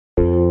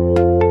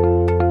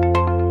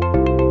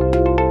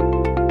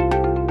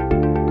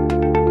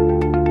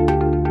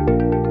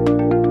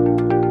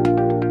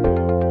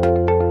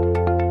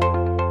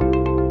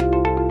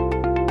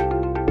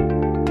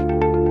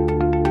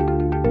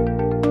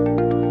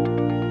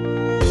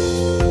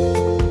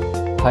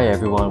Hi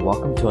everyone,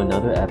 welcome to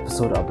another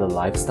episode of the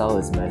Lifestyle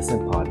is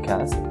Medicine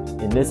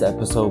podcast. In this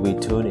episode, we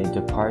tune into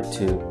part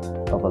 2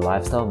 of a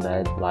Lifestyle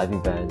Med live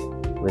event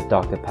with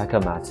Dr. Pekka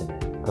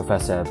Mätinen,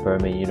 professor at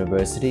Birmingham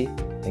University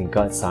and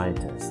gut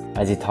scientist,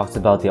 as he talks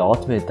about the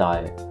ultimate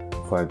diet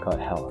for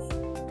gut health.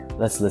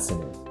 Let's listen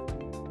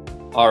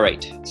in. All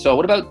right, so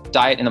what about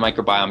diet and the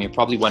microbiome? You're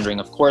probably wondering,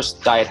 of course,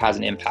 diet has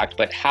an impact,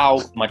 but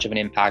how much of an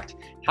impact,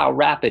 how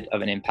rapid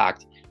of an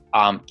impact?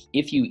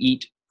 If you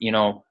eat,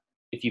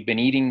 if you've been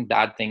eating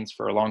bad things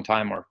for a long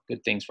time or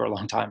good things for a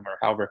long time or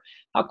however,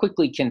 how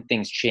quickly can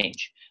things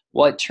change?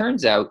 Well, it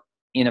turns out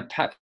in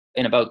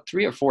about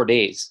 3 or 4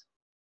 days,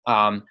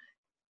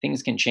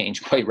 things can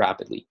change quite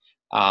rapidly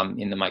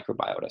in the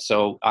microbiota.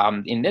 So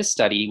in this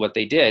study, what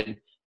they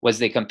did was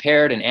they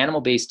compared an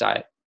animal-based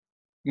diet,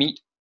 meat,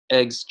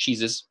 eggs,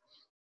 cheeses,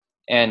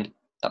 and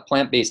a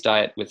plant-based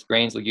diet with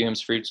grains, legumes,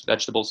 fruits,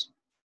 vegetables,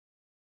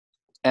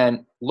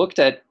 and looked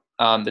at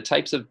the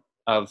types of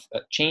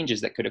changes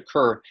that could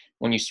occur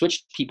when you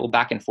switch people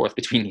back and forth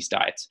between these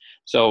diets.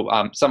 So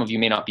some of you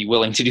may not be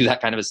willing to do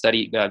that kind of a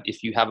study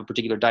if you have a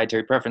particular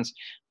dietary preference,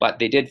 but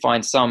they did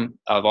find some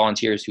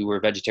volunteers who were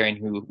vegetarian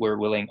who were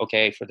willing,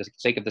 okay, for the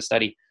sake of the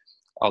study,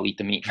 I'll eat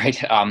the meat,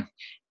 right?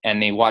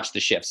 And they watched the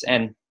shifts.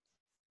 And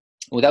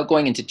without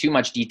going into too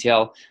much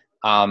detail,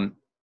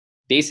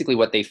 basically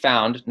what they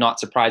found, not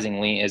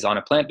surprisingly, is on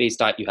a plant-based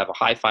diet, you have a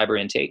high fiber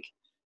intake.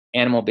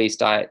 Animal-based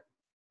diet,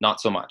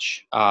 not so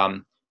much.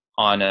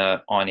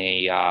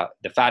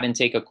 The fat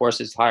intake, of course,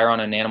 is higher on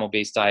an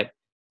animal-based diet.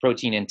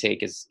 Protein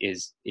intake is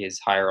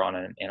higher on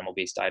an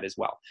animal-based diet as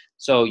well.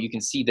 So you can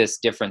see this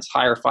difference.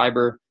 Higher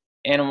fiber,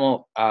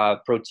 animal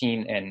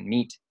protein, and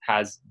meat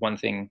has one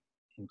thing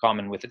in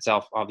common with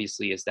itself,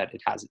 obviously, is that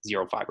it has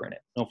zero fiber in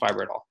it, no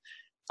fiber at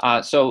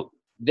all. So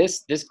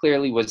this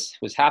clearly was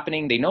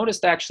happening. They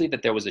noticed actually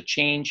that there was a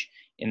change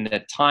in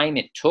the time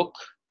it took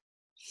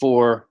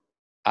for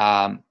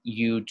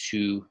you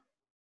to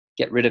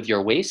get rid of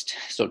your waste.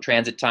 So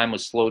transit time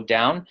was slowed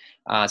down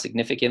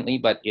significantly,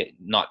 but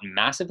not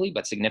massively,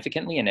 but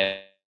significantly. And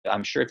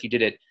I'm sure if you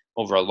did it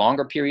over a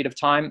longer period of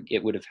time,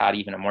 it would have had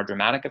even a more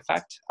dramatic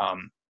effect.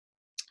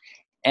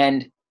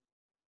 And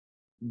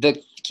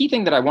the key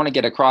thing that I want to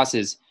get across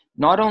is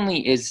not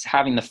only is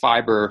having the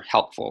fiber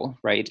helpful,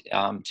 right,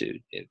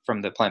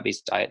 from the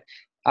plant-based diet,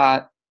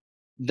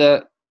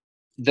 the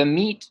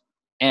meat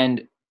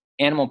and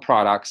animal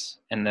products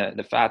and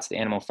the fats, the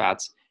animal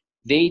fats,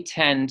 they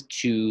tend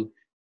to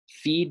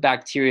feed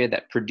bacteria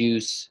that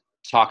produce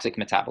toxic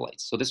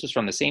metabolites. So this was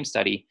from the same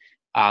study.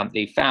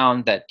 They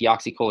found that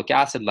deoxycholic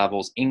acid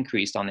levels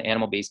increased on the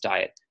animal-based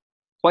diet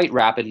quite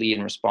rapidly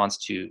in response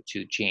to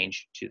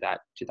change to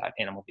that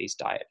animal-based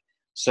diet.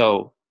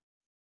 So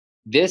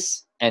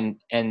this and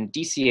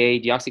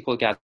DCA,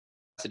 deoxycholic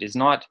acid, is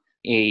not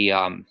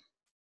an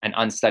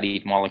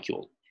unstudied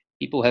molecule.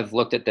 People have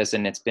looked at this,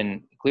 and it's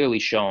been clearly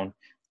shown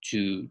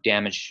to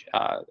damage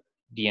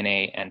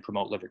DNA and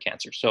promote liver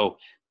cancer. So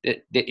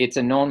it's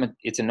a known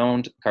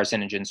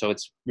carcinogen. So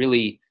it's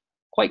really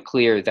quite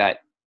clear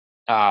that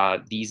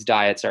these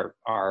diets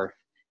are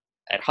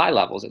at high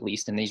levels, at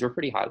least, and these were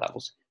pretty high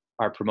levels,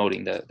 are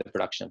promoting the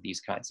production of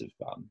these kinds of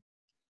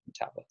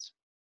metabolites.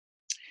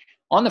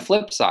 On the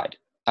flip side,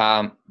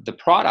 the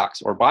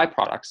products or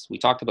byproducts, we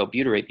talked about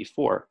butyrate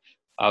before,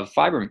 of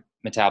fiber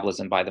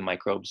metabolism by the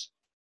microbes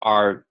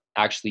are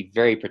actually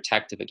very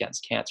protective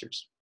against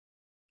cancers.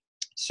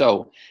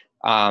 So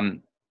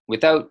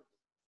without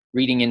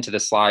reading into the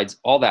slides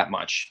all that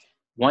much,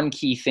 one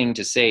key thing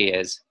to say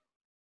is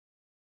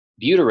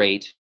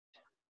butyrate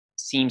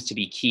seems to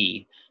be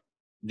key.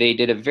 They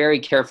did a very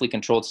carefully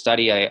controlled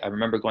study. I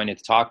remember going to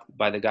the talk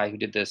by the guy who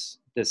did this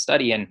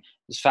study, and it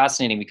was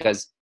fascinating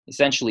because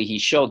essentially he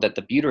showed that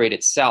the butyrate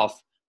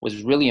itself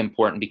was really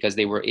important because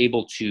they were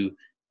able to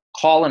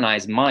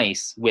colonize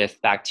mice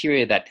with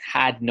bacteria that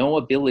had no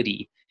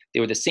ability. They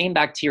were the same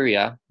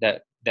bacteria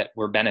that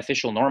were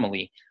beneficial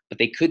normally, but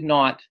they could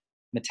not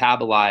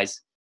metabolize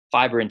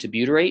fiber into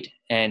butyrate,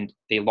 and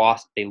they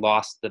lost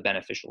the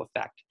beneficial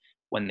effect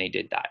when they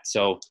did that.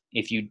 So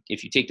if you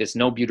take this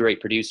no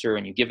butyrate producer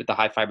and you give it the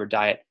high fiber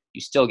diet,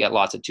 you still get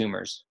lots of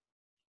tumors.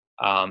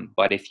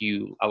 But if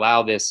you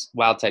allow this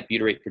wild type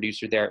butyrate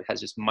producer there, it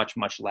has just much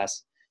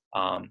less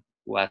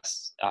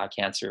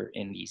cancer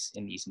in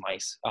these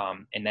mice.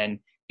 And then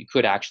you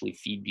could actually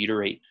feed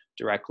butyrate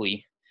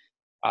directly,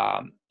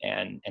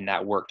 and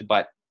that worked.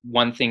 But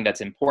one thing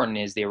that's important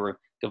is they were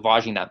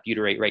gavaging that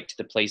butyrate right to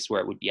the place where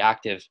it would be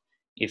active.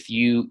 If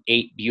you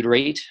ate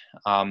butyrate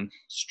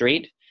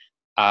straight,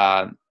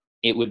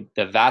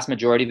 the vast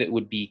majority of it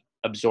would be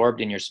absorbed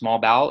in your small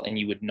bowel, and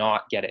you would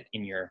not get it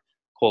in your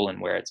colon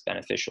where it's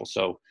beneficial.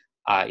 So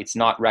it's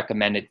not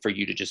recommended for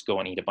you to just go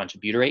and eat a bunch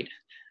of butyrate.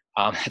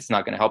 It's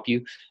not going to help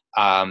you.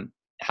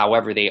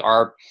 However, they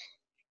are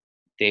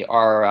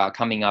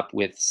coming up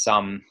with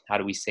some,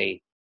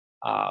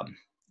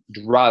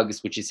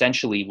 drugs which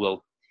essentially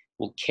will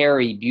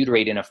carry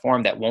butyrate in a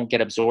form that won't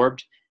get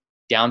absorbed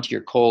down to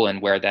your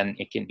colon, where then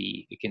it can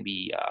be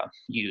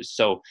used.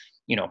 So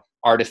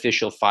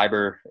artificial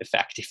fiber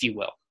effect, if you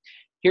will.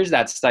 here's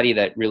that study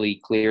that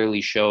really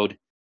clearly showed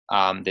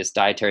this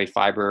dietary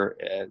fiber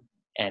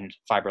and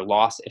fiber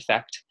loss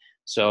effect.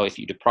 So if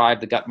you deprive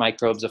the gut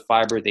microbes of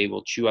fiber, they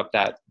will chew up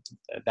that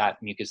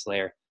mucus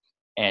layer,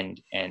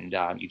 and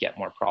you get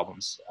more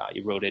problems.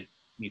 Eroded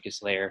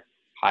mucus layer,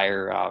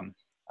 higher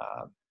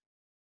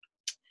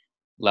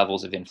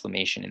levels of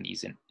inflammation in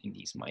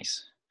these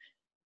mice.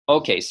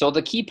 Okay, so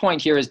the key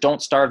point here is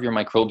don't starve your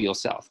microbial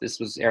self. This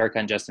was Erica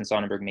and Justin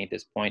Sonnenberg made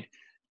this point.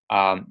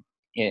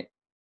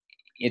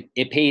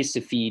 It pays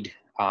to feed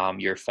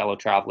your fellow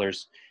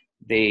travelers.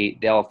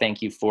 They'll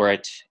thank you for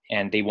it,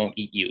 and they won't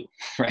eat you,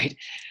 right?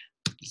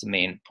 That's the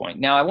main point.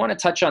 Now I want to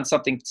touch on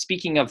something,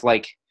 speaking of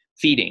like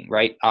feeding,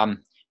 right?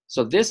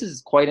 So this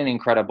is quite an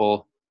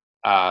incredible,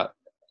 I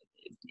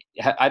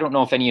don't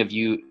know if any of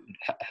you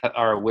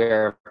are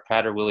aware of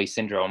Prader-Willi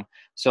syndrome.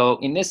 So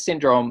in this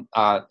syndrome,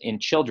 in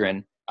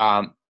children,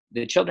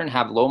 the children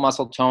have low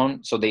muscle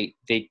tone, so they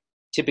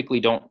typically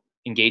don't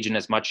engage in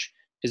as much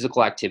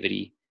physical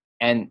activity,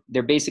 and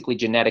they're basically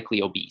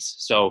genetically obese.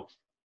 So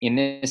in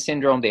this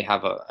syndrome, they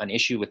have an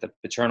issue with the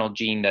paternal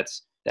gene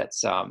that's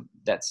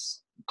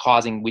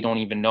causing, we don't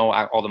even know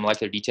all the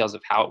molecular details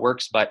of how it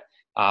works, but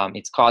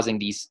it's causing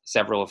these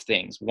several of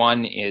things.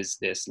 One is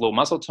this low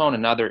muscle tone.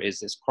 Another is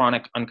this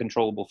chronic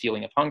uncontrollable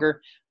feeling of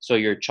hunger. So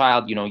your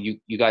child,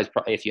 you guys,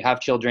 if you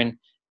have children,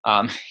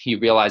 you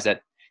realize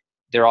that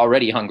they're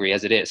already hungry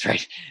as it is,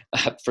 right?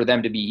 For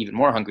them to be even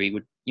more hungry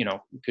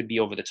could be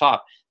over the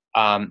top.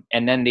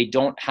 And then they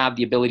don't have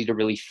the ability to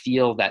really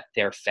feel that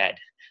they're fed.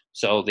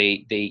 So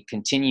they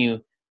continue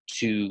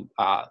to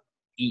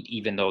eat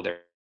even though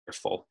they're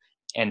full.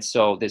 And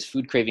so this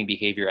food craving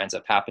behavior ends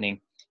up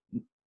happening.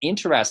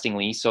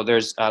 Interestingly, so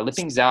there's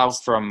Liping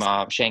Zhao from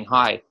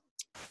Shanghai.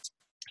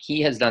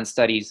 He has done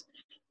studies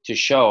to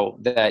show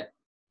that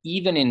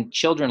even in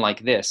children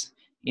like this,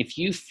 if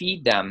you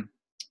feed them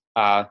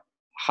a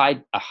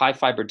high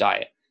fiber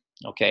diet,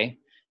 okay,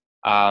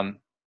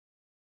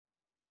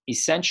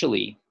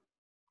 essentially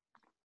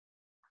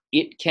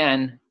it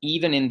can,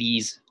 even in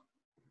these,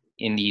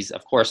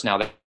 of course,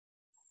 now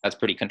that's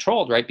pretty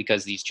controlled, right?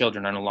 Because these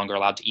children are no longer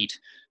allowed to eat,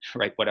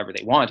 right, whatever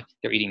they want.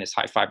 They're eating this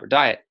high fiber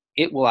diet.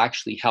 It will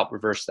actually help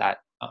reverse that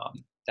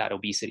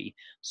obesity.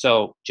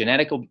 So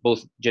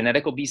both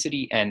genetic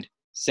obesity and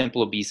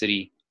simple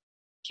obesity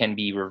can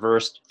be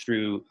reversed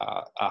through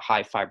a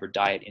high fiber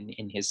diet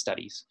in his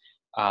studies.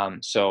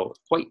 So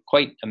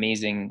quite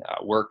amazing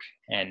work,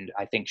 and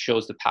I think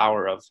shows the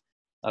power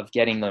of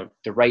getting the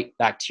right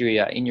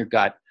bacteria in your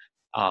gut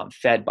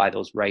fed by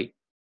those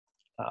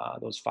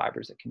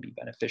fibers that can be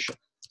beneficial.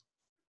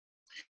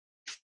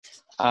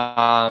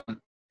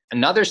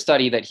 Another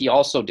study that he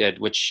also did,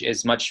 which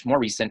is much more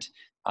recent,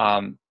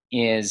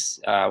 is,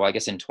 I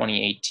guess in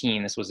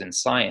 2018, this was in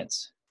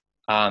Science.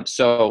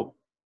 So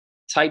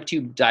type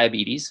 2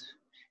 diabetes,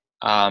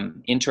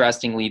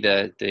 interestingly,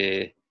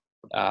 the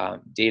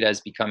data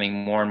is becoming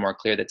more and more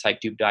clear that type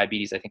 2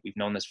 diabetes, I think we've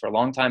known this for a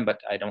long time, but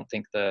I don't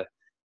think the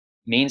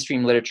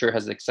mainstream literature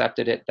has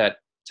accepted it, that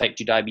type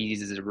 2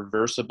 diabetes is a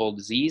reversible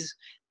disease.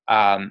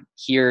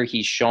 Here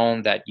he's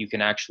shown that you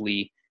can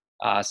actually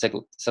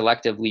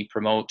selectively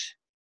promote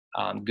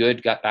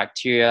good gut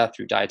bacteria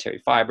through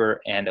dietary fiber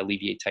and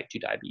alleviate type 2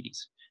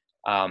 diabetes.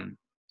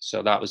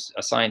 So that was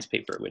a Science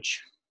paper,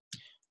 which,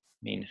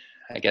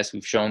 I guess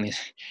we've shown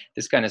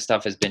this kind of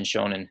stuff has been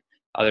shown in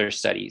other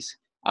studies.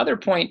 Other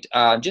point,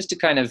 just to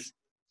kind of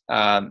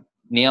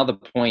nail the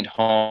point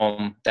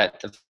home, that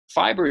the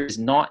fiber is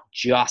not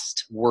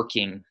just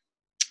working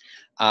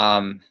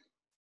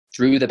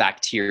through the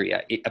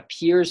bacteria. It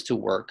appears to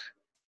work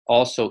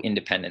also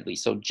independently.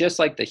 So just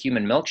like the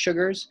human milk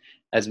sugars,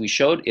 as we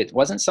showed, it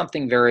wasn't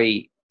something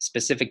very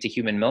specific to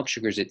human milk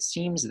sugars. It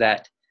seems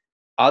that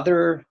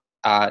other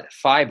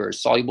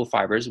fibers, soluble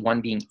fibers,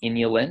 one being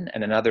inulin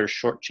and another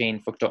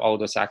short-chain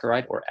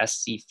fructooligosaccharides, or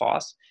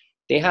SC-FOS,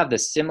 they have the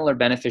similar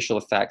beneficial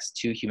effects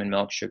to human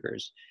milk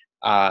sugars.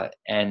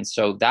 And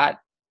so that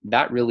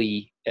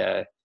really,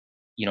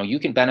 you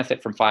can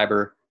benefit from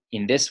fiber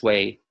in this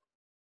way,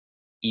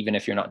 even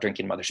if you're not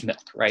drinking mother's milk,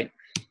 right?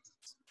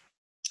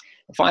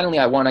 Finally,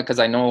 I want to, because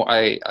I know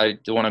I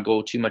don't want to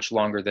go too much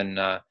longer than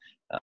to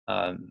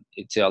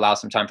allow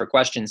some time for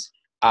questions.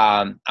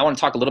 I want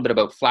to talk a little bit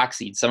about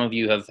flaxseed. Some of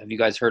you have you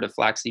guys heard of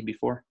flaxseed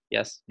before?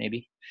 Yes,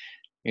 maybe.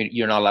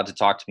 You're not allowed to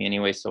talk to me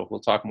anyway, so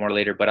we'll talk more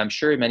later. But I'm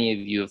sure many of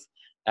you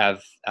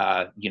have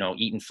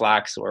eaten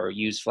flax or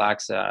used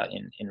flax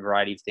in a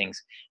variety of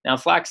things. Now,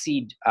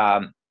 flaxseed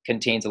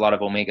contains a lot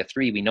of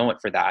omega-3. We know it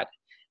for that.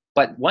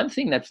 But one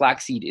thing that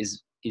flaxseed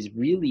is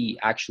really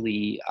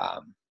actually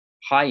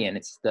high in,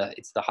 it's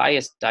the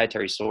highest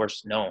dietary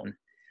source known.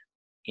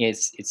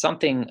 It's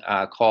something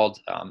called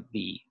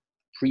the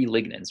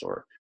pre-lignans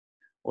or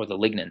the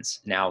lignans.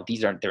 Now,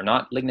 they're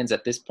not lignans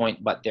at this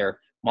point, but they're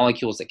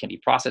molecules that can be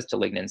processed to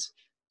lignans.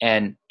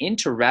 And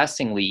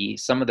interestingly,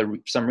 some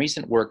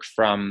recent work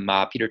from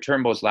Peter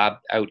Turnbow's lab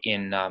out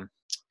in, I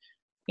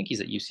think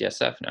he's at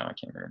UCSF now. I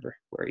can't remember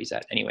where he's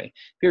at. Anyway,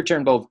 Peter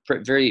Turnbow,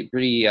 pretty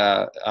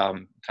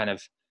kind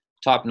of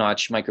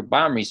top-notch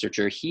microbiome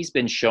researcher. He's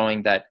been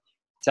showing that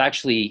it's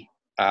actually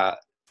a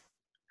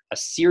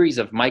series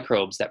of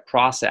microbes that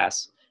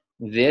process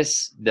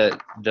the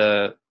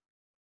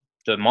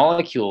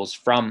molecules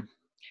from,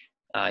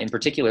 in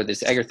particular,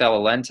 this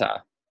Agarthala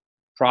lenta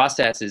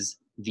processes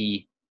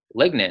the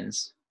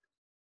lignins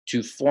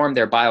to form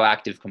their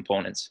bioactive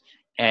components.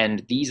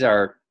 And these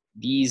are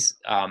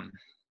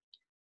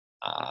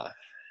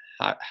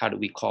how do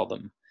we call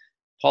them?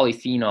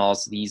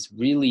 Polyphenols, these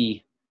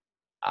really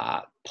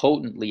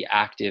potently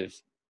active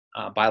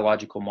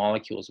biological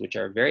molecules, which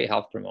are very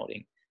health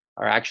promoting,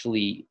 are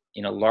actually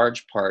in a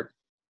large part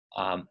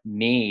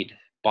made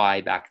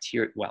by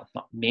bacteria, well,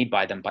 not made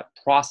by them, but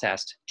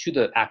processed to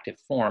the active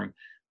form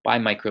by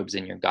microbes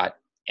in your gut.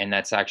 And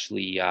that's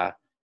actually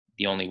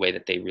the only way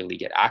that they really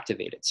get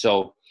activated.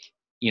 So,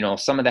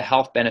 some of the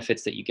health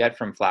benefits that you get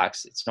from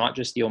flax, it's not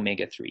just the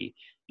omega-3.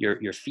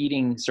 You're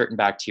feeding certain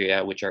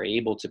bacteria which are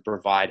able to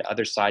provide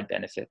other side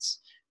benefits.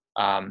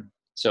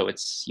 So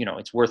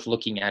it's worth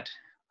looking at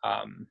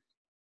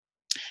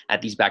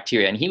these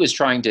bacteria. And he was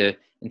trying to,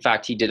 in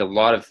fact, he did a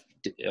lot of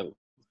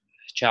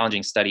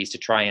challenging studies to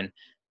try and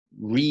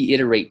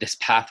reiterate this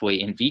pathway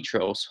in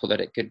vitro so that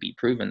it could be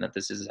proven that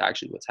this is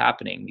actually what's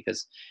happening,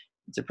 because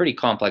it's a pretty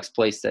complex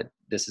place that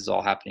this is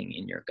all happening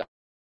in your gut,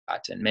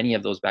 and many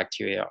of those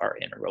bacteria are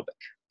anaerobic.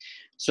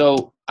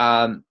 So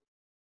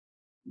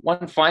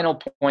one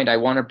final point I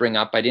want to bring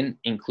up, I didn't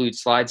include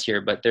slides here,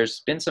 but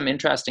there's been some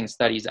interesting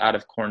studies out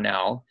of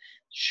Cornell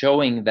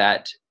showing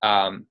that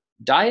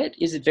diet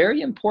is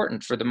very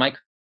important for the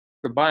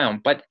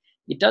microbiome, but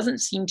it doesn't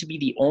seem to be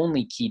the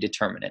only key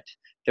determinant.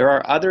 There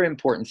are other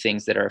important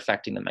things that are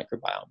affecting the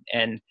microbiome.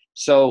 And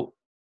so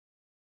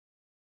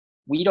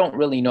we don't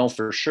really know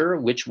for sure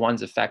which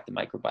ones affect the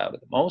microbiota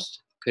the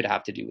most. Could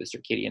have to do with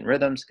circadian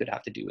rhythms, could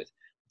have to do with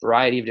a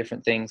variety of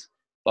different things.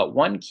 But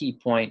one key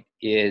point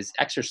is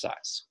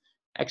exercise.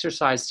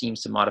 Exercise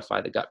seems to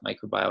modify the gut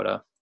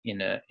microbiota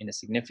in a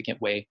significant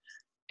way.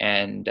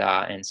 And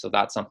so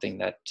that's something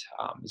that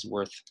is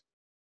worth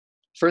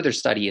further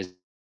study, is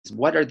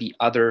what are the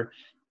other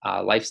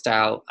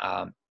lifestyle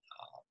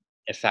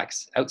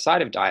effects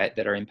outside of diet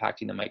that are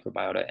impacting the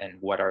microbiota,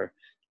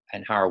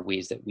 and how are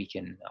ways that we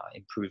can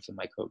improve the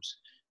microbes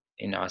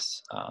in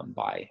us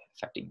by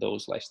affecting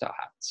those lifestyle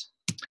habits.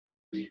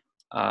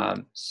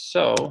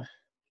 So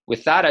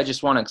with that, I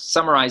just want to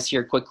summarize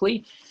here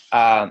quickly.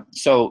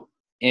 So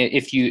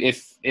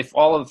if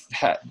all of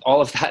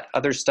that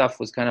other stuff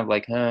was kind of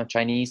like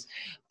Chinese,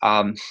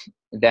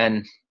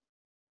 then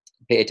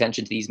pay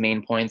attention to these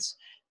main points.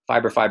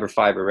 Fiber,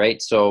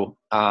 right? So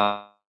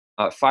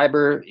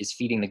fiber is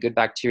feeding the good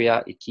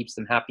bacteria. It keeps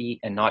them happy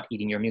and not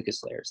eating your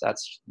mucus layers.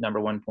 That's number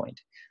 1 point.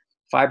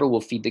 Fiber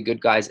will feed the good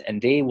guys, and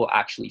they will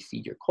actually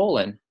feed your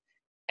colon.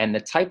 And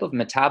the type of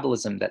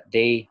metabolism that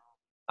they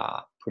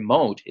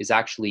promote is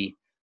actually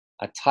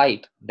a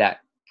type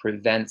that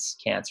prevents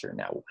cancer.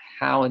 Now,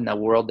 how in the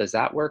world does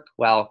that work?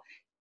 Well,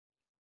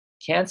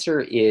 cancer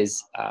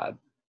is,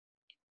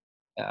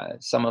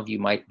 some of you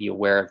might be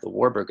aware of the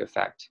Warburg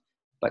effect,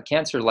 but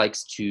cancer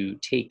likes to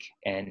take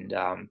and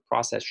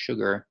process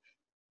sugar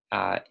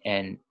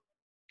and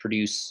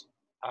produce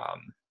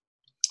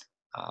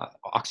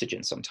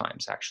oxygen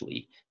sometimes,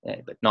 actually,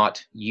 but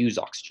not use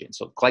oxygen.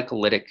 So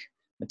glycolytic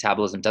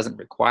metabolism doesn't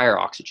require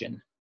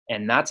oxygen.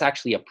 And that's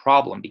actually a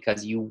problem,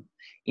 because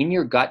in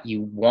your gut,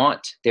 you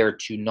want there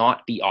to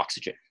not be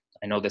oxygen.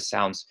 I know this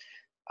sounds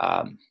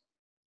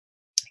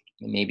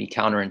maybe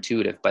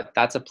counterintuitive, but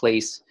that's a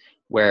place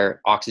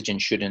where oxygen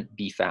shouldn't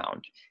be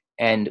found.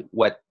 And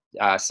what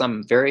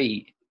some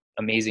very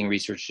amazing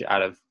research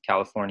out of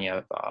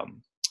California,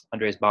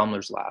 Andreas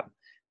Baumler's lab,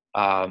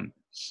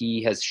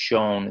 he has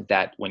shown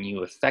that when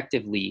you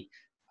effectively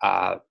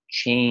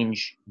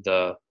change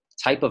the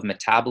type of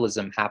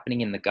metabolism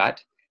happening in the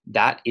gut,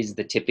 that is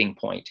the tipping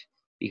point.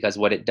 Because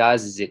what it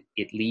does is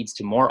it leads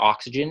to more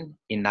oxygen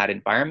in that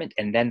environment,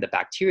 and then the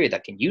bacteria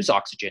that can use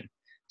oxygen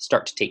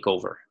start to take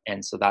over.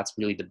 And so that's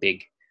really the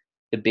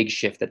big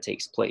shift that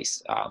takes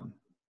place.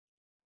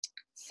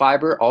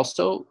 Fiber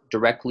also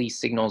directly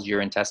signals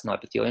your intestinal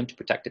epithelium to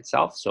protect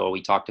itself. So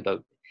we talked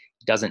about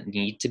it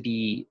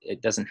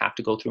doesn't have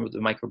to go through the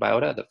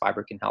microbiota. The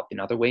fiber can help in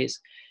other ways.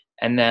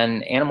 And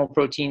then animal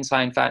proteins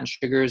high in fat and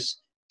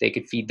sugars, they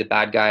could feed the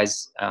bad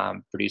guys,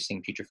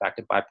 producing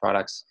putrefactive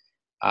byproducts.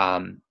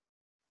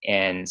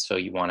 And so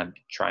you want to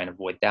try and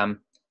avoid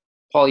them.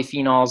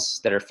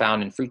 Polyphenols that are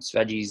found in fruits,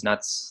 veggies,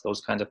 nuts, those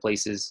kinds of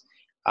places.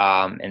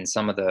 And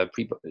some of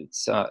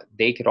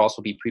they could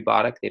also be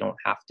prebiotic. They don't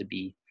have to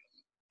be,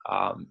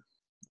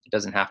 it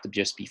doesn't have to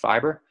just be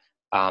fiber.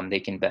 They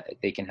can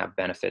have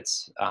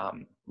benefits,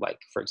 like,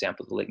 for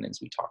example, the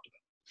lignins we talked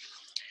about.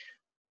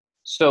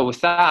 So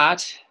with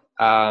that,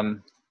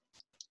 can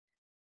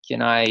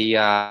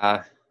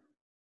I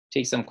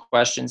take some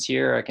questions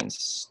here? I can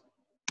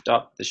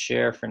stop the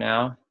share for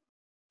now.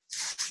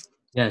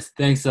 Yes,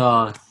 thanks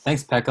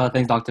Pekka,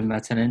 thanks Dr.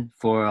 Mätinen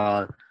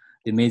for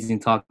the amazing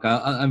talk.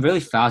 I'm really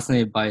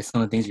fascinated by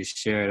some of the things you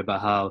shared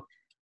about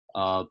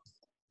how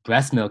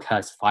breast milk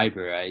has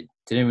fiber. I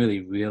didn't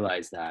really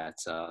realize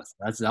that. So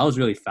that was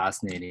really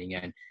fascinating.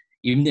 And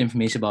even the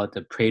information about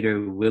the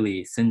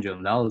Prader-Willi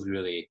syndrome, that was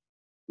really,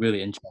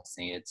 really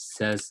interesting. It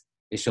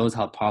shows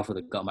how powerful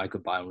the gut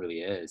microbiome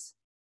really is.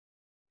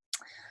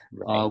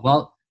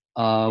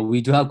 Right.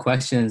 We do have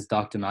questions,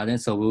 Dr. Madden,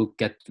 so we'll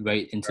get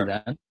right into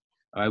them.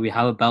 All right, we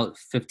have about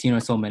 15 or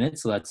so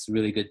minutes, so that's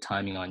really good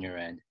timing on your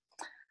end.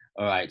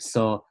 All right,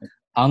 so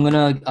I'm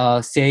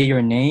gonna say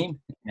your name,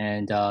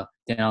 and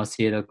then I'll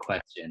say the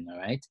question. All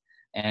right,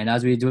 and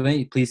as we do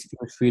it, please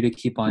feel free to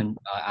keep on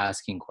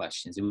asking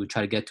questions. We will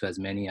try to get to as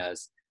many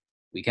as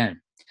we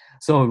can.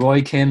 So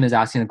Roy Kim is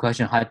asking the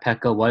question: Hi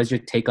Pekka, what is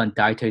your take on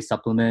dietary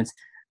supplements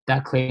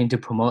that claim to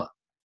promote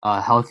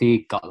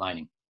healthy gut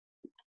lining?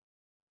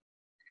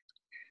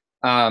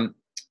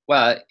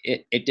 Well,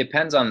 it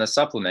depends on the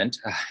supplement,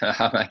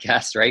 I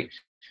guess, right?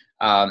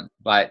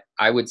 But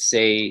I would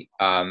say,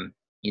 in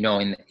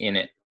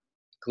it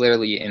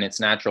clearly in its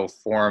natural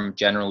form,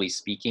 generally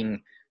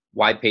speaking,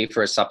 why pay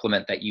for a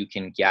supplement that you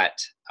can get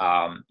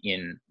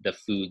in the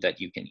food that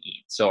you can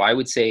eat? So I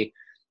would say,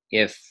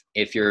 if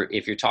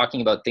you're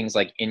talking about things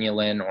like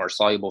inulin or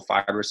soluble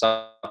fiber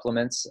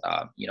supplements,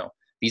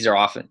 these are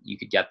often, you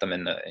could get them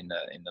in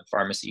the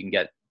pharmacy. You can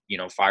get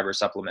fiber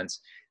supplements.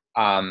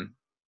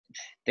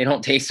 They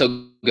don't taste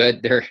so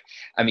good.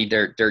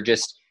 They're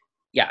just,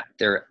 yeah,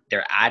 they're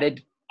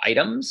added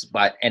items,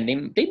 and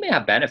they may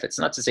have benefits.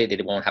 Not to say that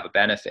it won't have a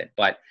benefit,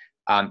 but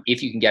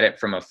if you can get it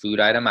from a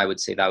food item, I would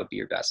say that would be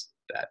your best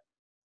bet.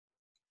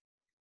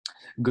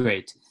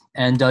 Great.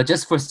 And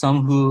just for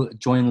some who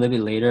join a little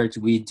bit later,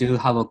 we do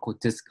have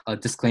a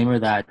disclaimer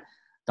that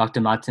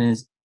Dr.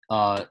 Martin's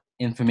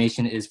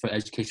information is for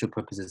educational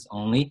purposes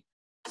only.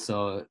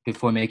 So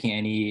before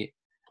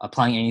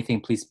applying anything,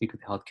 please speak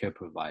with the healthcare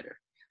provider.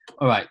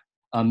 All right.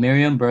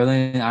 Miriam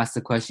Berlin asked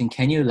the question,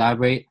 can you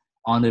elaborate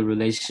on the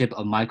relationship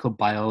of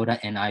microbiota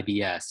and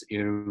IBS,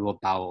 irritable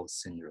bowel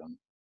syndrome?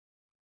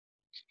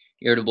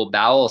 Irritable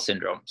bowel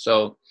syndrome.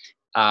 So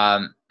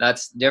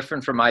that's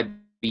different from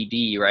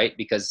IBD, right?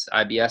 Because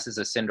IBS is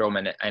a syndrome,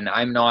 and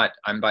I'm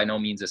by no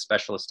means a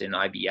specialist in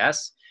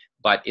IBS,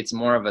 but it's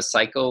more of a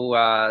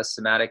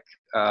psychosomatic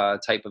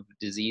type of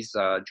disease.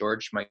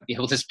 George might be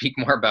able to speak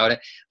more about it,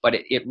 but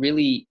it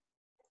really,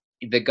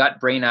 the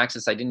gut-brain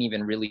axis, I didn't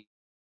even really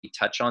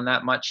touch on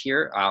that much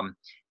here.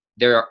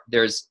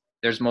 There's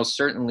most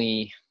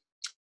certainly,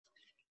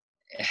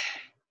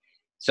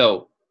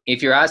 so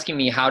if you're asking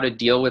me how to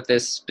deal with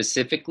this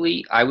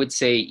specifically, I would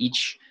say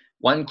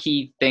one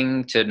key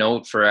thing to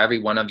note for every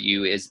one of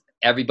you is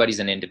everybody's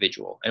an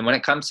individual. And when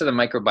it comes to the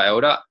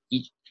microbiota,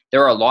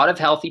 there are a lot of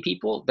healthy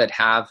people that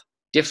have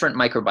different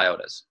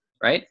microbiotas,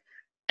 right?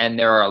 And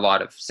there are a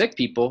lot of sick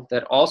people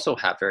that also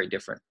have very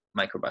different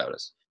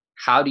microbiotas.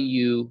 How do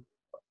you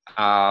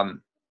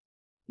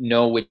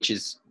know which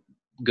is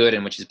good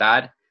and which is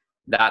bad?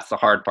 That's the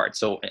hard part.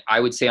 So I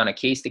would say on a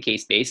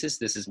case-to-case basis,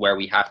 this is where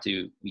we have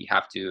to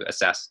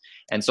assess.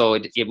 And so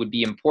it would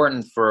be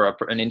important for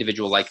an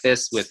individual like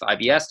this with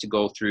IBS to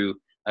go through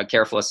a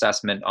careful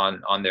assessment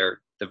on their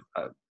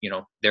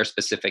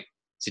specific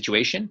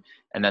situation,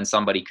 and then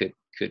somebody could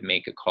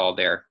make a call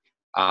there.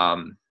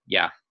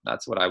 Yeah,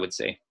 that's what I would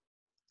say.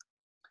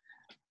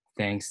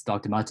 Thanks,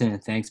 Dr. Martin,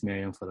 and thanks,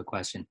 Miriam, for the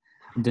question.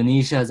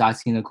 Denisha is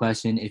asking the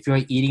question, if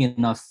you're eating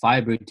enough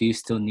fiber, do you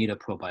still need a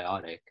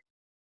probiotic?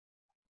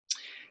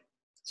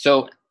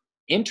 So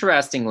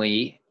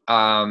interestingly,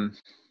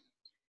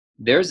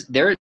 there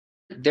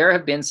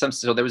have been some,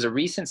 so there was a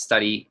recent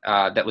study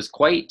that was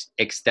quite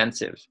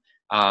extensive,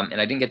 and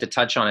I didn't get to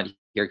touch on it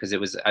here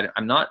because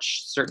I'm not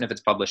certain if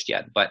it's published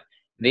yet, but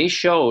they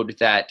showed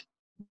that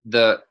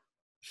the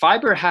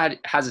fiber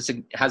has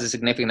a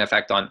significant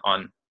effect on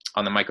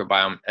the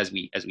microbiome as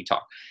we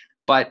talk.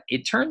 But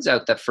it turns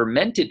out that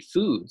fermented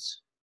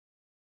foods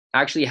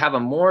actually have a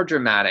more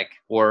dramatic,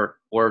 or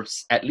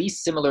at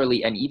least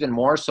similarly and even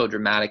more so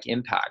dramatic,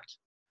 impact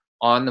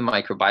on the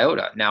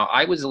microbiota. Now,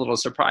 I was a little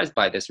surprised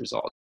by this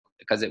result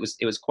because it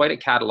was quite a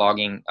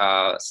cataloging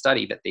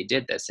study that they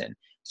did this in.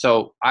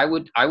 So I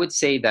would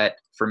say that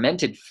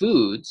fermented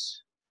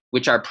foods,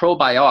 which are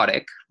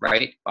probiotic,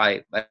 right,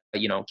 by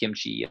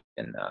kimchi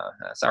and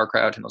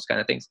sauerkraut and those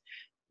kind of things,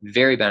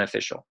 very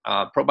beneficial.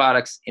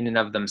 Probiotics in and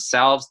of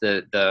themselves,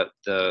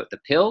 the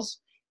pills,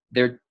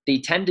 they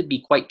tend to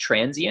be quite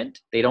transient.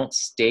 They don't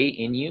stay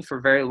in you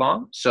for very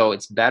long. So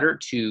it's better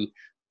to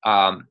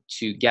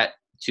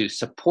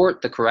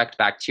support the correct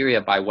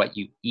bacteria by what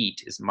you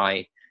eat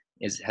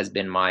has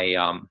been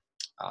my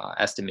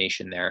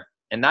estimation there.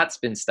 And that's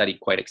been studied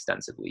quite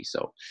extensively.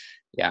 So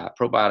yeah,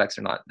 probiotics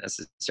are not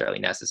necessarily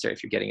necessary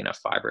if you're getting enough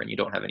fiber and you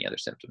don't have any other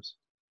symptoms.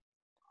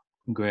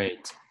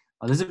 Great.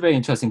 This is a very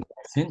interesting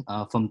question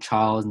from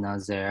Charles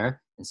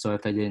Nazaire. And so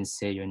if I didn't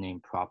say your name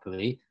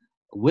properly,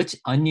 which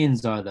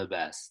onions are the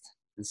best?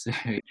 This is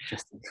very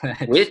interesting.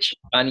 Which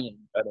onions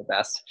are the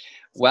best?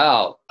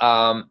 Well,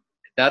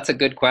 that's a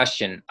good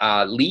question.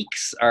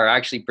 Leeks are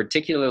actually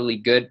particularly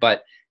good,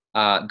 but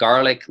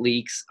garlic,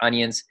 leeks,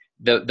 onions.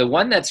 The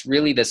one that's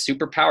really the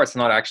superpower, it's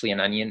not actually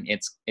an onion.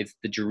 It's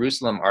the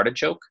Jerusalem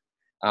artichoke,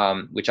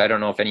 which I don't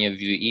know if any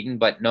of you have eaten.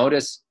 But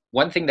notice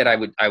one thing that I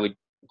would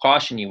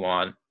caution you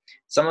on.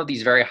 some of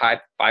these very high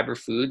fiber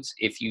foods,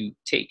 if you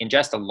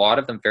ingest a lot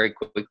of them very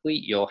quickly,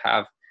 you'll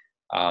have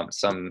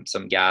some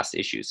gas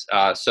issues.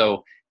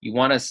 So you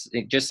want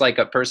to, just like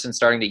a person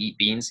starting to eat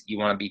beans, you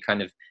want to be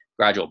kind of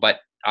gradual. But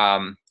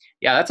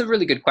yeah, that's a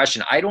really good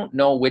question. I don't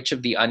know which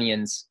of the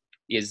onions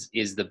is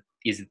the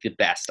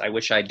best. I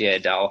wish I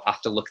did. I'll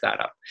have to look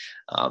that up.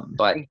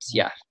 But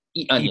yeah,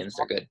 eat onions,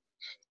 they're good.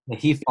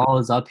 He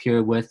follows up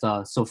here with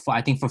I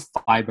think for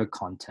fiber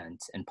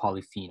content and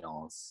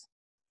polyphenols.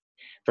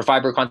 For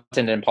fiber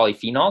content and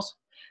polyphenols,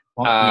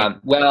 yeah.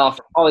 well,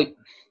 for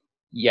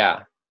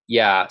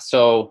yeah.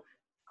 So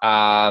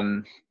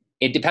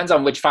it depends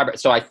on which fiber.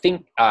 So I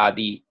think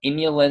the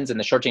inulins and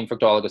the short chain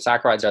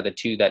fructooligosaccharides are the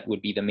two that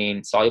would be the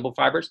main soluble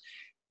fibers.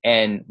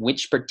 And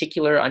which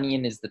particular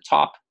onion is the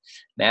top?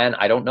 Man,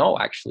 I don't know,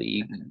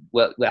 actually.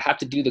 We'll have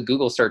to do the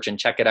Google search and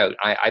check it out.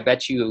 I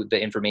bet you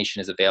the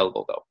information is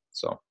available, though.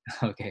 So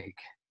okay,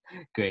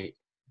 great.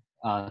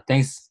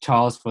 Thanks,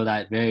 Charles, for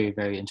that very,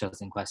 very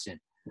interesting question.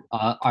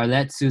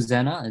 Arlette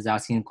Susanna is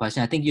asking a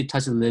question. I think you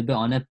touched a little bit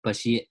on it, but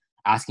she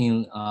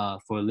asking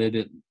for a little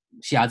bit.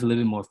 She adds a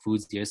little bit more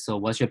foods here. So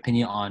what's your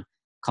opinion on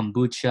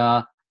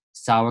kombucha,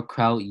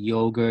 sauerkraut,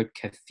 yogurt,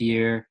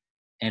 kefir,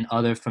 and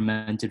other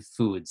fermented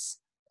foods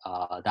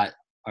that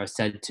are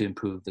said to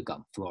improve the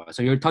gut flora?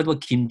 So you're talking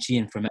about kimchi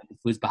and fermented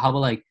foods, but how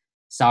about like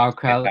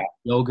sauerkraut,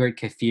 yogurt,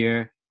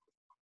 kefir?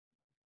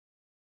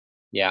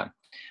 Yeah.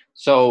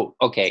 So,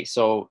 okay.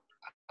 So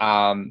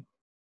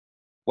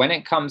when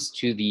it comes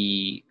to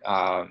the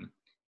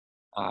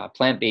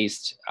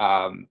plant-based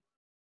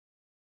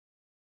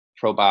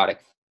probiotic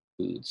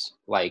foods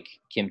like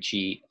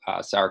kimchi,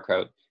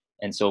 sauerkraut,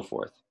 and so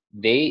forth,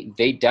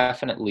 they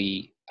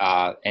definitely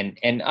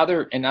and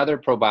other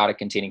probiotic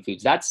containing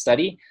foods. That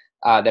study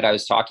that I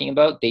was talking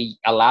about, they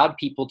allowed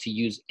people to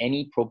use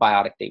any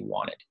probiotic they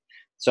wanted.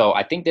 So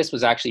I think this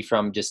was actually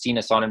from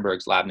Justina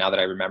Sonnenberg's lab, now that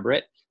I remember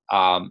it.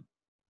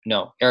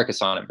 No, Erica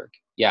Sonnenberg.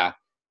 Yeah,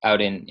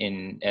 out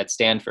at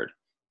Stanford.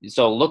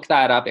 So look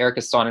that up,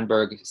 Erica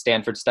Sonnenberg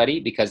Stanford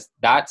study, because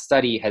that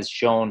study has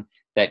shown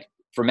that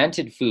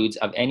fermented foods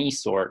of any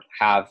sort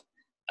have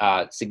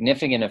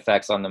significant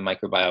effects on the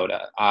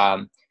microbiota.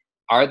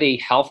 Are they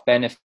health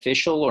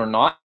beneficial or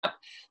not?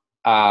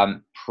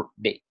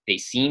 They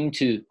seem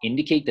to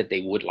indicate that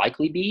they would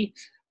likely be.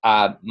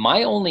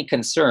 My only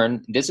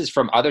concern, this is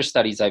from other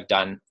studies I've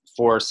done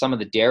for some of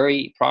the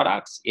dairy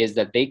products, is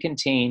that they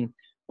contain,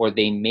 or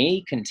they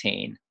may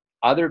contain,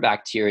 other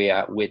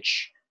bacteria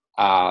which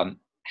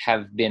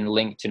have been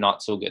linked to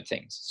not so good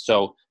things.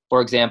 So,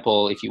 for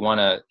example, if you want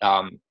to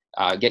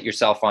get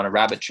yourself on a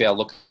rabbit trail,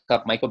 look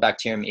up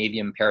Mycobacterium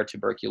avium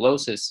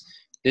paratuberculosis.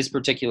 This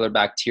particular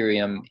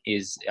bacterium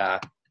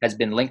has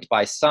been linked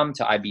by some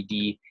to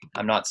IBD.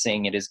 I'm not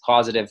saying it is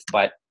causative,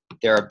 but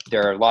there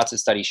are lots of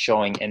studies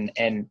showing,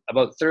 and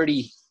about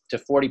 30 to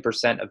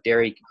 40% of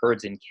dairy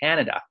herds in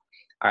Canada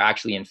are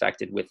actually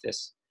infected with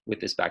this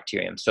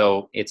bacterium.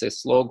 So it's a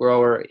slow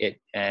grower.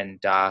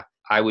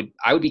 I would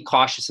be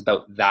cautious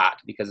about that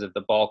because of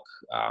the bulk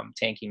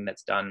tanking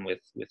that's done with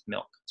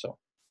milk. So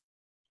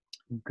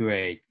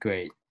great.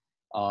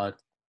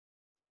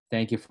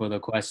 Thank you for the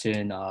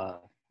question,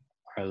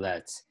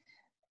 Arlette.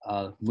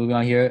 Moving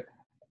on here.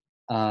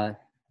 And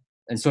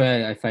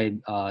sorry if I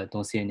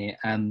don't see any.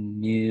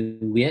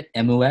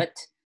 Amuet.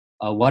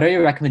 What are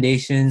your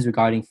recommendations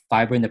regarding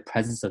fiber in the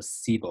presence of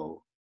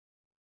SIBO?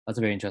 That's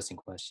a very interesting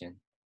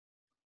question.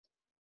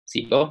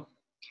 SIBO?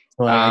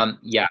 So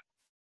yeah.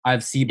 I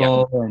have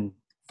SIBO and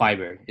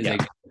fiber.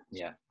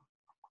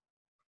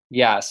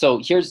 Yeah.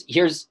 So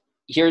here's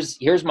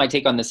my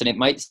take on this, and it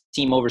might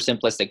seem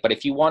oversimplistic, but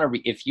if you want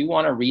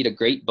to read a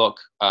great book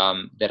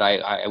that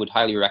I would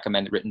highly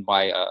recommend, written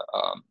by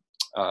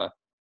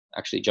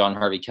actually John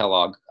Harvey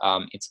Kellogg,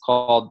 it's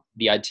called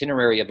The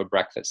Itinerary of a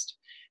Breakfast,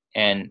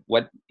 and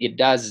what it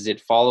does is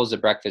it follows a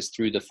breakfast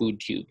through the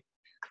food tube,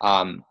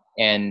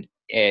 and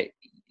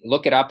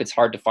look it up. It's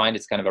hard to find.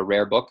 It's kind of a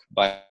rare book,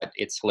 but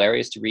it's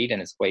hilarious to read,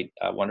 and it's quite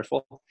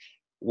wonderful.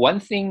 One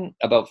thing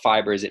about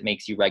fiber is it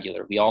makes you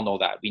regular. We all know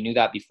that. We knew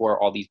that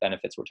before all these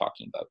benefits we're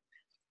talking about.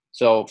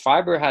 So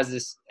fiber has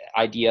this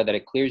idea that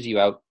it clears you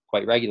out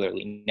quite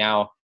regularly.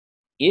 Now,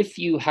 if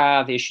you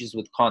have issues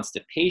with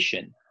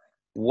constipation,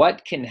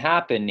 what can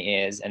happen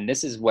is, and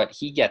this is what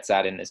he gets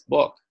at in this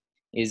book,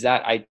 is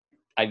that I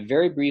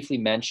very briefly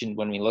mentioned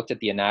when we looked at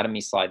the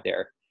anatomy slide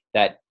there,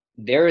 that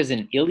there is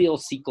an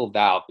ileocecal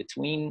valve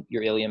between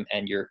your ileum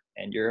and your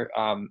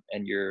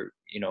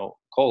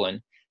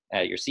colon,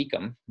 your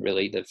cecum,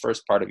 really the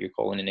first part of your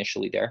colon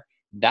initially there.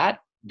 That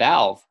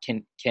valve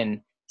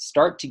can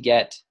start to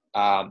get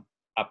a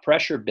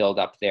pressure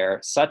buildup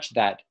there, such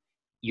that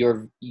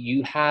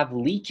you have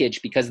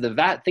leakage, because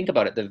think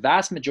about it, the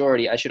vast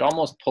majority, I should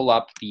almost pull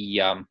up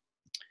the I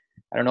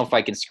don't know if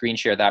I can screen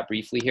share that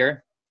briefly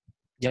here.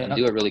 Yeah, I'll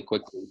do it really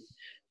quickly.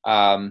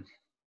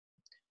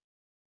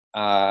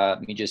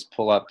 Let me just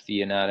pull up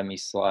the anatomy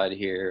slide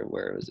here.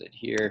 Where was it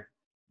here?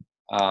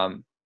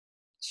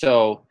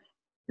 So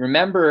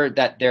remember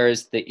that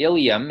there's the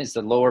ileum is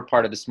the lower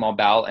part of the small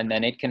bowel, and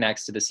then it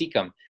connects to the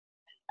cecum.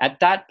 At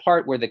that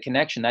part where the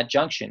connection, that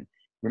junction,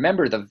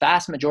 remember the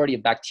vast majority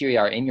of bacteria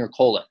are in your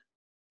colon.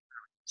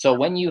 So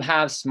when you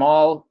have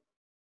small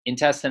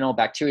intestinal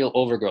bacterial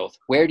overgrowth,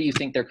 where do you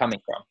think they're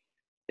coming from?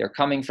 They're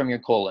coming from your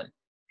colon.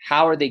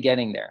 How are they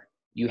getting there?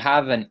 You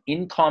have an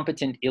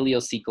incompetent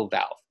ileocecal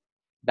valve.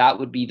 That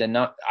would be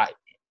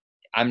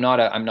I'm not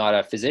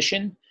a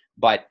physician,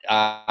 but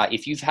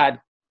if you've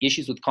had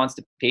issues with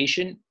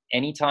constipation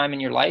any time in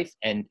your life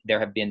and there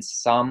has been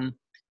some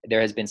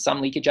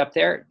leakage up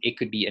there, it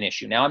could be an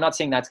issue. Now, I'm not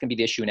saying that's going to be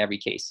the issue in every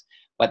case,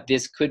 but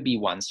this could be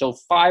one. So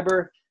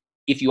fiber,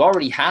 if you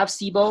already have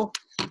SIBO,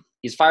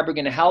 is fiber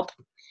going to help?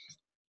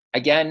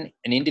 Again,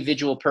 an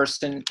individual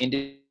person,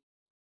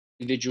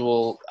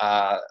 individual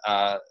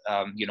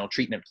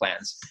treatment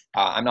plans.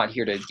 I'm not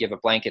here to give a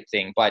blanket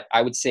thing, but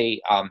I would say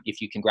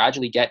if you can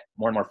gradually get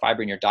more and more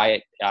fiber in your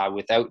diet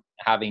without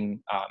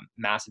having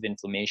massive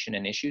inflammation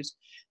and issues,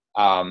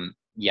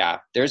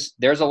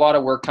 there's a lot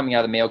of work coming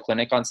out of the Mayo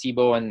Clinic on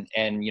SIBO, and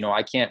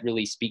I can't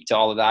really speak to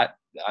all of that.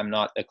 I'm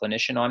not a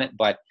clinician on it,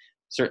 but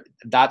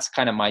that's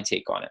kind of my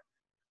take on it.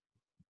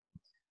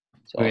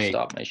 So Great. I'll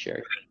stop my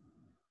share.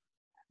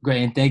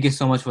 Great, and thank you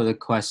so much for the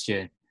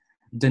question.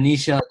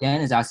 Danisha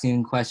again is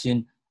asking a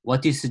question: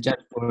 what do you suggest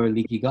for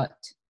leaky gut?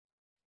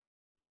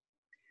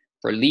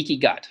 For leaky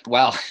gut,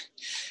 well,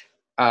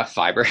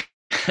 fiber.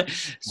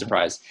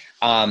 Surprise.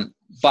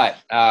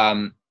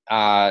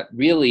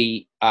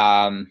 Really,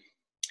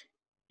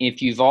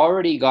 if you've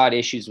already got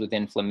issues with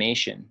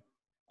inflammation,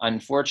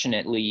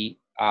 unfortunately,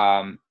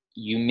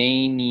 you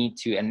may need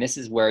to, and this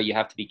is where you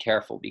have to be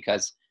careful,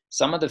 because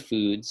some of the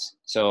foods,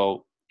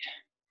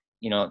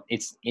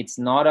 it's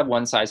not a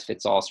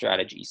one-size-fits-all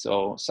strategy.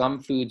 So some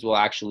foods will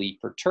actually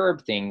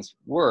perturb things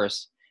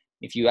worse.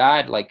 If you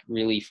add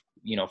really,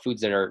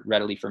 foods that are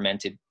readily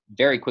fermented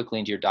very quickly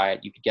into your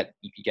diet, you could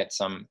get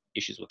some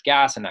issues with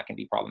gas, and that can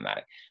be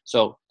problematic.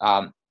 So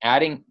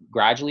adding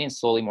gradually and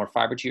slowly more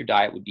fiber to your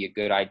diet would be a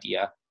good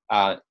idea,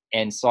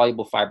 and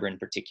soluble fiber in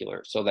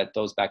particular, so that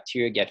those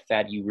bacteria get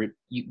fed.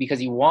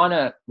 Because you want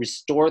to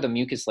restore the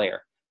mucus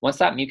layer. Once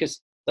that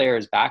mucus layer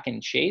is back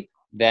in shape,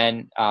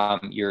 then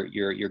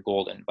you're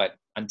golden. But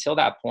until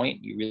that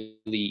point, you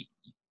really,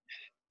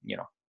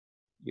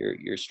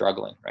 you're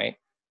struggling, right?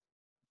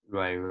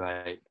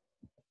 Right.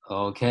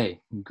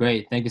 Okay,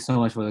 great. Thank you so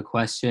much for the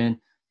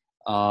question.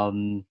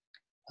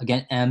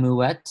 Again,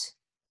 Amuet,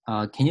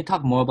 can you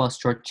talk more about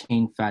short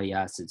chain fatty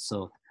acids?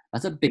 So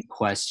that's a big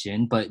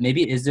question, but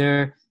maybe is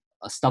there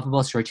stuff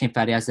about short chain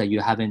fatty acids that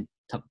you haven't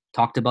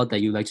talked about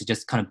that you'd like to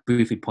just kind of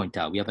briefly point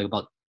out? We have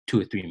about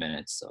 2 or 3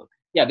 minutes. So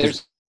yeah,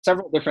 there's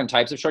several different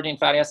types of short chain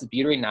fatty acids.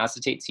 Butyrate and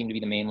acetate seem to be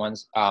the main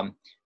ones.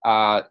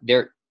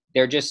 They're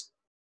just,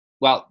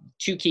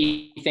 two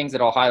key things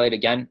that I'll highlight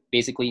again.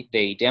 Basically,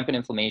 they dampen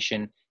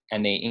inflammation,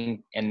 and they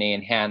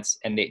enhance,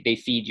 and they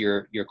feed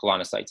your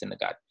colonocytes in the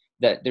gut.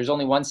 There's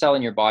only one cell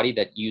in your body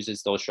that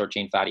uses those short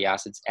chain fatty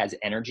acids as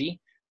energy.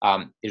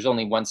 There's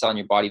only one cell in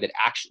your body that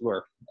actually,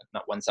 or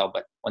not one cell,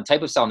 but one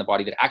type of cell in the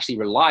body that actually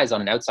relies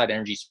on an outside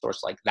energy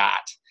source like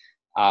that.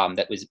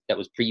 That was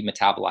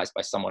pre-metabolized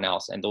by someone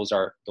else, and those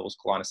are those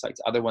colonocytes.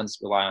 Other ones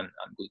rely on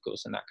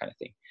glucose and that kind of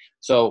thing.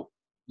 So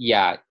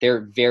yeah,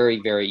 they're very,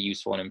 very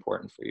useful and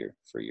important for your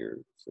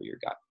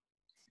gut.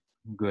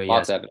 Great.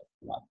 Lots of evidence.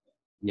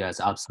 Yes,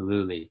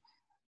 absolutely.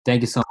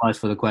 Thank you so much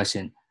for the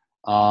question.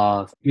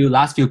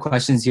 Last few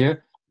questions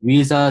here.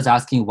 Riza is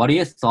asking, what are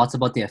your thoughts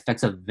about the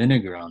effects of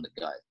vinegar on the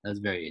gut? That's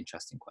a very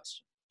interesting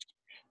question.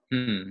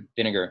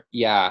 Vinegar.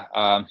 Yeah.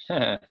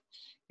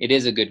 It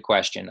is a good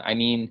question. I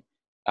mean,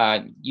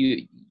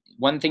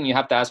 one thing you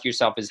have to ask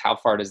yourself is, how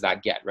far does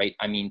that get, right?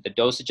 I mean, the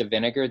dosage of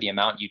vinegar, the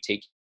amount you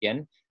take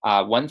in.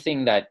 One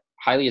thing that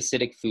highly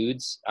acidic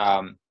foods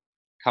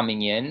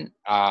coming in,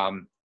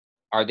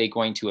 are they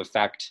going to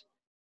affect,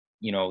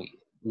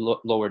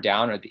 lower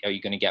down, or are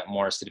you going to get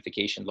more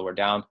acidification lower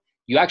down?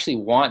 You actually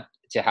want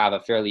to have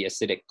a fairly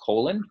acidic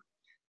colon,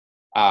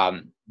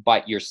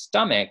 but your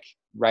stomach,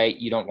 right,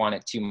 you don't want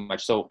it too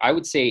much. So I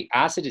would say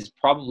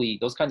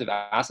those kinds of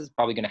acids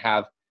probably going to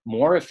have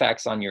more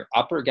effects on your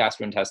upper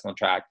gastrointestinal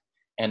tract,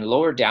 and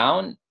lower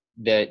down,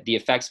 the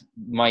effects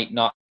might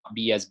not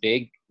be as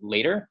big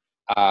later.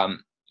 So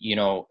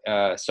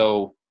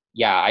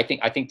yeah, I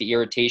think the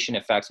irritation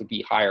effects would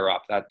be higher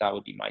up. That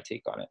would be my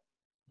take on it.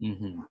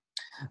 Mm-hmm.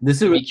 I'd be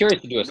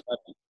curious to do a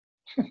study.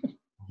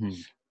 Mm-hmm.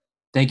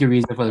 Thank you,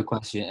 Riza, for the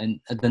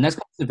question. And the next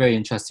question is a very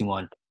interesting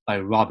one by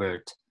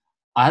Robert.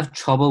 I have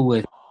trouble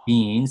with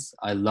beans.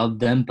 I love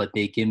them, but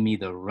they give me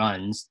the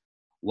runs.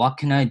 What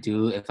can I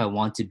do if I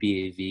want to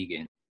be a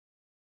vegan?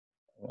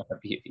 I want to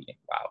be a vegan.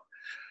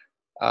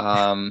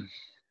 Wow.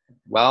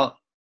 Well,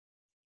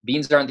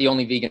 beans aren't the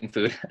only vegan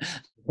food,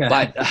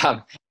 but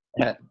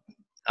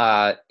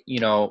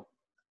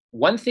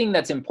one thing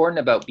that's important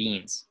about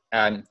beans.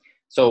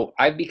 So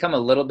I've become a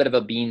little bit of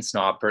a bean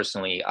snob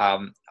personally.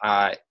 One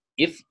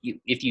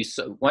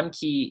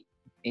key,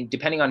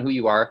 depending on who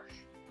you are,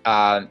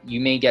 you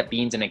may get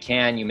beans in a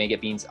can, you may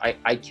get beans.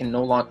 I can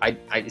no longer,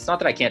 it's not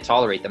that I can't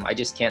tolerate them. I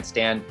just can't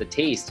stand the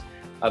taste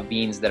of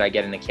beans that I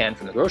get in a can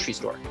from the grocery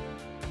store.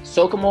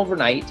 soak them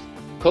overnight,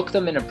 cook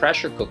them in a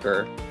pressure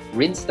cooker,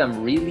 rinse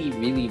them really,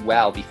 really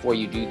well before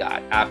you do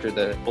that after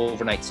the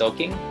overnight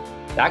soaking.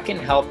 That can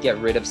help get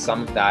rid of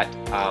some of that,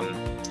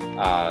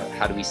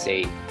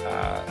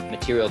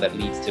 material that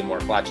leads to more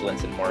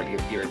flatulence and more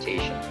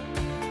irritation.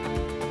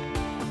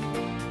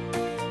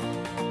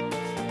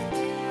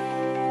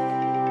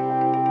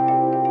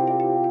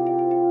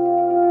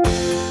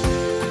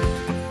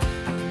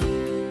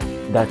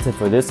 That's it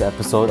for this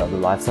episode of the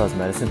Lifestyle is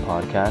Medicine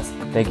podcast.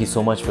 Thank you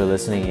so much for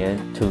listening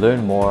in. To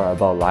learn more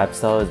about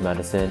Lifestyle is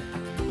Medicine,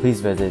 please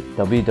visit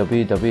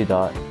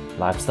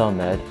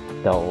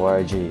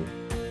www.lifestylemed.org.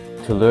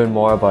 To learn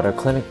more about our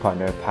clinic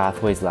partner,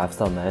 Pathways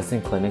Lifestyle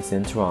Medicine Clinics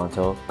in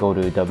Toronto, go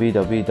to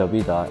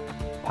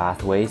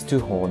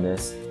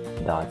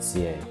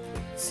www.pathwaystoWholeness.ca.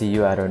 See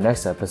you at our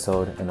next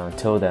episode, and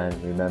until then,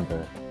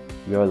 remember,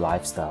 your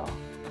lifestyle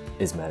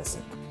is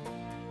medicine.